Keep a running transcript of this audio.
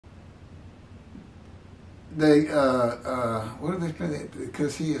they, what did they say?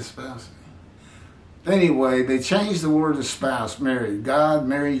 Because he espoused me. Anyway, they changed the word espouse, married. God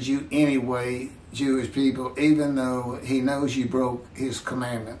married you anyway, Jewish people, even though he knows you broke his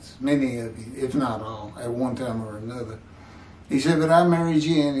commandments. Many of you, if not all, at one time or another. He said, but I married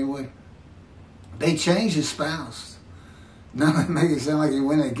you anyway. They changed espoused. Now they make it sound like he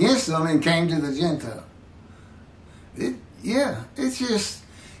went against them and came to the Gentile. It's just,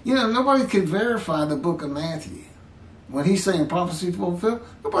 nobody could verify the book of Matthew. When he's saying prophecy fulfilled,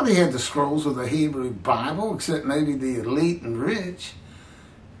 nobody had the scrolls of the Hebrew Bible except maybe the elite and rich.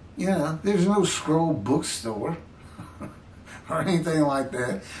 There's no scroll bookstore or anything like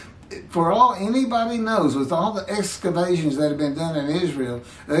that. For all anybody knows, with all the excavations that have been done in Israel,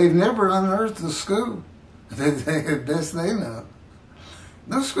 they've never unearthed a school. Best they know.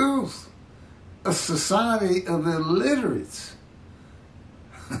 No schools. A society of illiterates.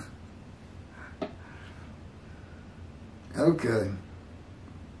 Okay.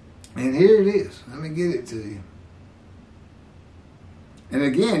 And here it is. Let me get it to you. And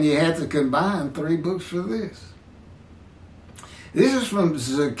again, you have to combine 3 books for this. This is from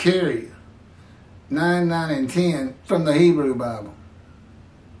Zechariah 9, 9, and 10 from the Hebrew Bible.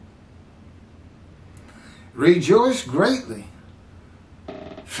 Rejoice greatly,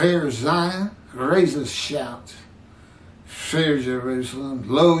 fair Zion, raise a shout. Fair Jerusalem,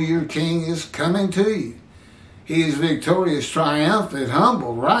 lo, your king is coming to you. He is victorious, triumphant,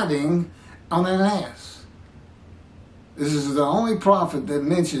 humble, riding on an ass. This is the only prophet that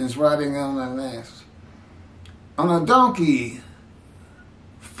mentions riding on an ass. On a donkey,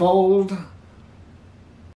 foaled